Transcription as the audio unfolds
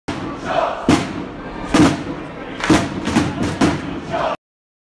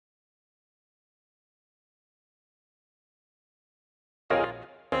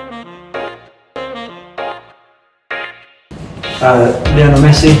Lionel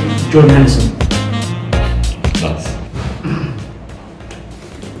Messi, Jordan Henderson. Nice.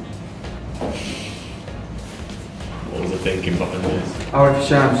 What was the thinking behind this? I went for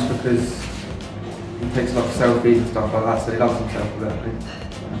Shams because he takes a lot of selfies and stuff like that, so he loves himself for that.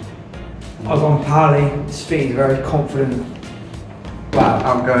 I've gone Pally. His feet is very confident. Wow.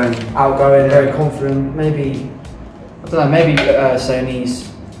 Outgoing, very confident. Maybe, I don't know, maybe saying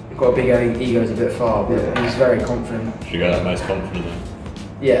he's got a big ego is a bit far, but he's very confident. Should you go that most confident then?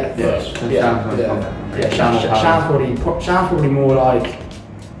 Yeah. Sham's probably more like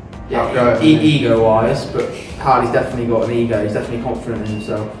ego-wise, but Harley's definitely got an ego. He's definitely confident in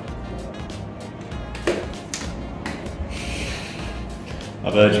himself.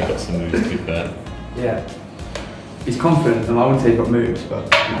 I've heard you've got some moves, to be fair. Yeah. He's confident, and I wouldn't say he's got moves,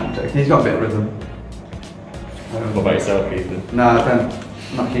 but I'm joking. He's got a bit of rhythm. What about yourself, Ethan? No, I don't.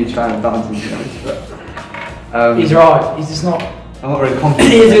 I'm not a huge fan of dancing, to be honest, but he's right. He's just not. I'm not really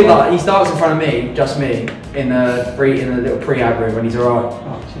confident. He starts in front of me, just me, in the little pre-ab room, and he's alright.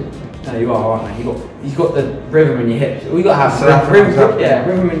 Oh, shit. No, you are alright, mate. You've got the rhythm in your hips. All you got to have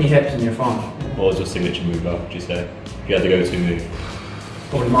rhythm in your hips, and you're fine. What was your signature move, would you say? If you had to go to move?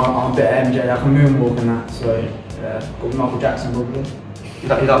 Probably I'm a bit MJ. I can moonwalk and that, so yeah. Got Michael Jackson probably. He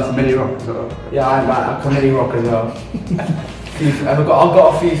likes the Millie Rock as well. Yeah, I can Millie Rock as well. I've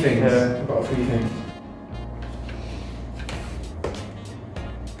got a few things. Yeah. I've got a few things.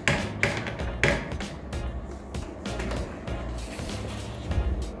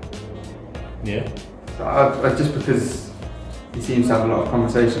 Yeah. So just because he seems to have a lot of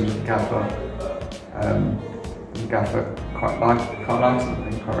conversations with the gaffer, the gaffer quite likes him, I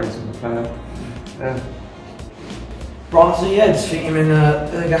think, quite rates him as a player. Yeah. Right, so yeah, just think him in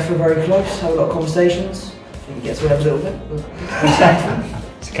the gaffer very close, have a lot of conversations. I think he gets away with a little bit.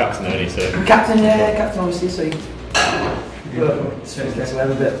 He's a captain, only, so. Captain obviously, so he gets away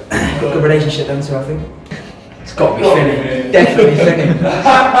with a bit. Got a good relationship then, so I think. It's got to be Finny. Definitely Finny.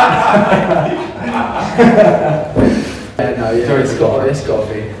 It's got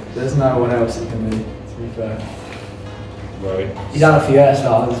to be. There's no one else that can be, to be fair. Right. He's had a few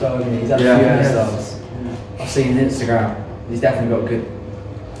hairstyles as well, hasn't he? He's had a few hairstyles. I've seen his Instagram. He's definitely got good.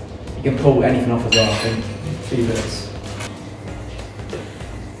 He can pull anything off as well, I think. 2 minutes.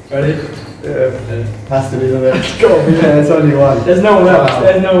 Ready? Yeah. Has to be the best. It's got to be. Yeah, it's only one. There's no one else.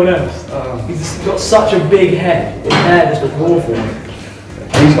 There's no one else. He's just got such a big head. His hair just looks awful.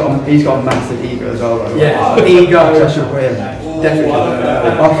 He's got a massive ego as well, though. Yeah, ego. Special for him. Definitely.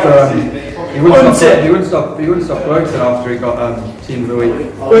 After he wouldn't stop working after he got team of the week. Team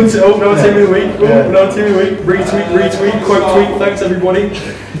of the week. No team of the week. Retweet, quote tweet. Thanks everybody.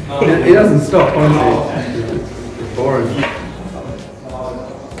 He doesn't stop, honestly. It's boring.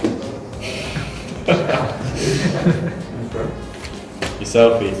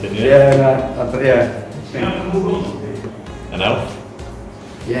 Yourself, Ethan, yeah? Yeah. And Alf?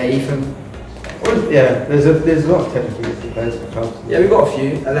 Yeah, Ethan. Yeah, there's a lot of technical players for clubs. Yeah, we've got a few.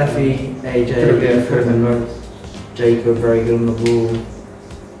 Alfy, AJ, Jacob, very good on the ball.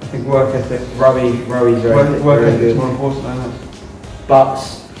 I think work ethic. Rowy's very good. Work ethic is more important than that.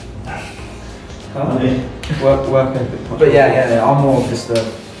 Bucks. Work ethic. But yeah, I'm more of just I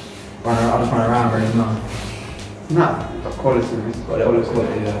just run around really, no. Nah, got quality.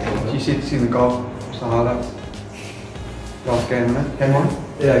 Quality, yeah. Do you see the goal? It's the highlights. Last game, isn't it? Game 1?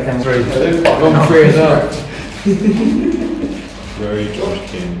 Yeah, game 3. Gone 3 as well. Rory, Josh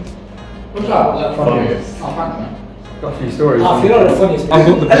King. What's that? Was that funny? Funniest. Oh, thanks, man. Got a few stories. I feel like the funniest. I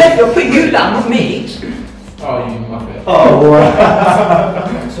left you, put you down, not me. Oh, you muppet. Oh,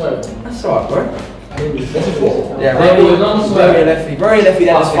 right. Sorry. That's alright, bro. That's a four. Yeah, Rory Leffy,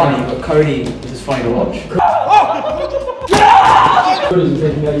 that was funny, but Cody was just funny to watch.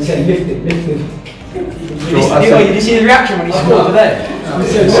 You said lifted. Did you see the reaction when he scored today?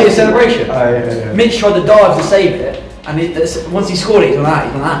 Did you see the celebration? Yeah. Mitch tried to dive to save it, and once he scored it, he's on that.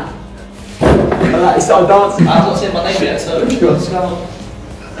 He started dancing. I've not said my name yet, so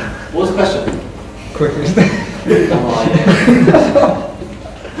what was the question? Quickest.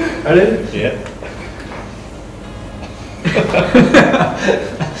 Ready? Yeah.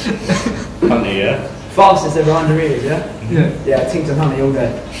 Honey, yeah? Fastest ever 100 metres, yeah? Yeah, Tinks and Honey all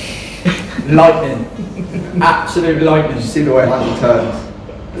day. Lightning. Absolute lightning. Did you see the way Honey turns?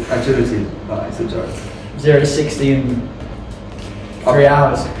 Agility. It's a joke. 0 to 60 in 3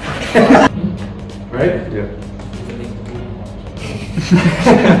 hours. Right? Yeah.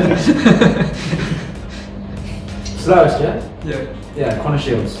 Slowest, yeah? Yeah. Yeah, Connor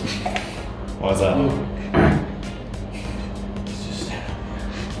Shields. Why is that?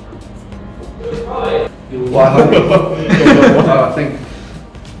 Why? I think.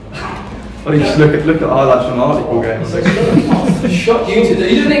 Well, you just look at highlights from the article games. Shot you to do.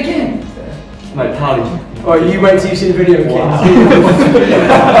 You doing it again? No, Parley. Oh, you wait till you see the video of Wow. kids.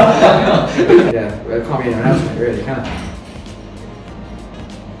 Yeah, well, it can't be an announcement, really, can it?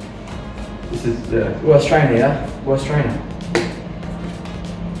 This is Worst trainer, yeah? Worst trainer.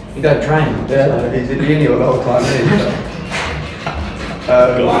 You don't train. yeah. He's in uni all the whole time, isn't he?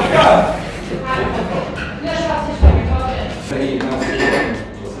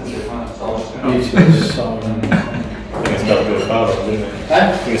 I think it's about George Fowler, didn't it? I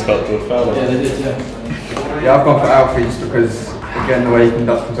think it's about George Fowler. Yeah, they did, yeah. Yeah, I've gone for Alfy just because, again, the way he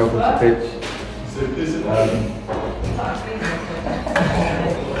conducts himself off the pitch.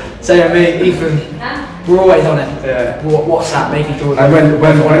 Say to me, Ethan, we're always on it. Yeah. WhatsApp, making sure And when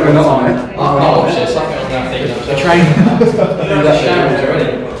we're not on it, Oh shit, something on that thing. the training.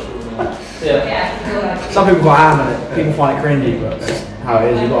 Yeah. Some people quite hard on it. People find it cringy, but that's how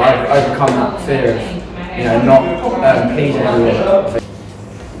it is. You've got to overcome that fear of, not pleasing everyone.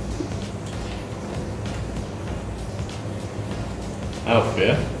 Alfy,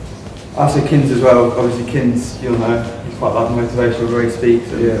 yeah? I say Kins as well. Obviously, Kins, you'll know, he's quite like motivational the way he speaks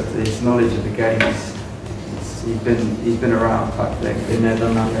and his knowledge of the game. He's been around type thing. Been there,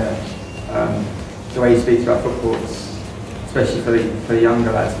 done that. Yeah. The way he speaks about football, especially for the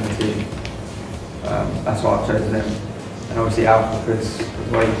younger lads in the team. That's why I've chosen him. And obviously Alfy because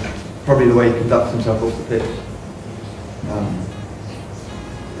probably the way he conducts himself off the pitch.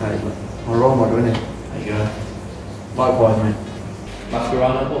 He's my role model, isn't he? There you go. Likewise, mate.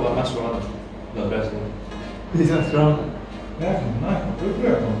 Mascherano, what about Mascherano? No, best one. He's that's wrong.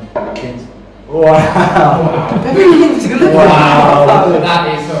 Kids. Wow. Wow. That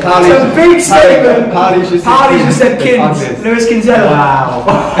is so It's a big statement. Harley just said Kins. Lewis Kinsella. Wow.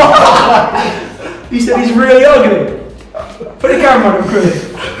 He said he's really ugly. Put the camera on him, quickly.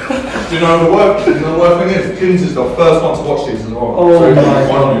 Do you know the worst thing is? Kins is the first one to watch these as well. Oh so my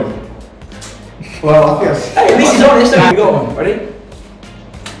God. Well, I think Hey, this is honest. We got one. Ready?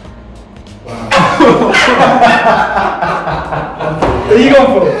 Who are you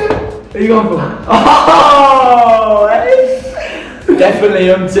going for? Who are you going for? Oh, hey. Definitely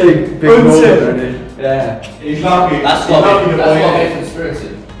two. Two. Yeah. He's lucky. That's He's what lucky the boy. made conspiracy.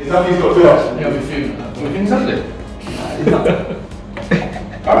 He's lucky he's got two options. Yeah, we're fuming. We can send it.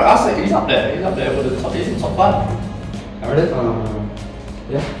 Alright, I say he's up there. He's up there with the top. He's in top 5. Ready?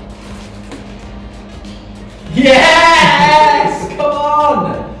 yeah. Yes! Come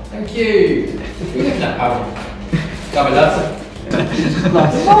on! Thank you. You're looking at Harry. Come on, lads.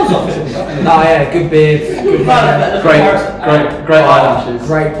 No, yeah, good beard, good hair, Great eyelashes.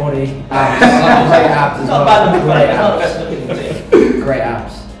 great body, great abs as Not well. bad Great not the abs. best looking in the team. Great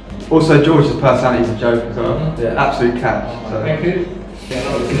abs. Also, George's personality is a joke as well. Yeah. Absolute catch. So. Thank you.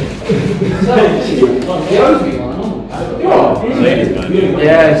 Ladies, man.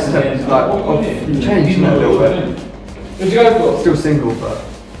 Yeah, it's like he changed a little bit. Who'd you go for? Still single, but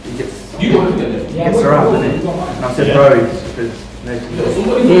he gets You around, doesn't he? And I said bros because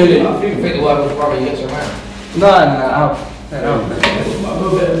Really? I think the word was probably gets around. no, out.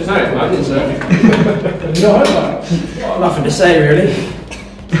 Nothing to say really.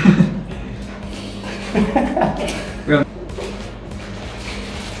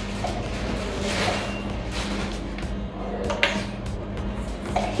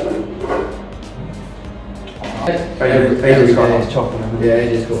 Adrian's got a nice chop on him. Yeah,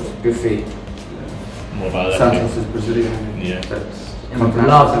 he's got good feet. More about that. Santos is Brazilian. Yeah. That's In the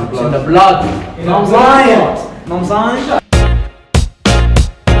blood, in the blood. Non-Zion. Non-Zion.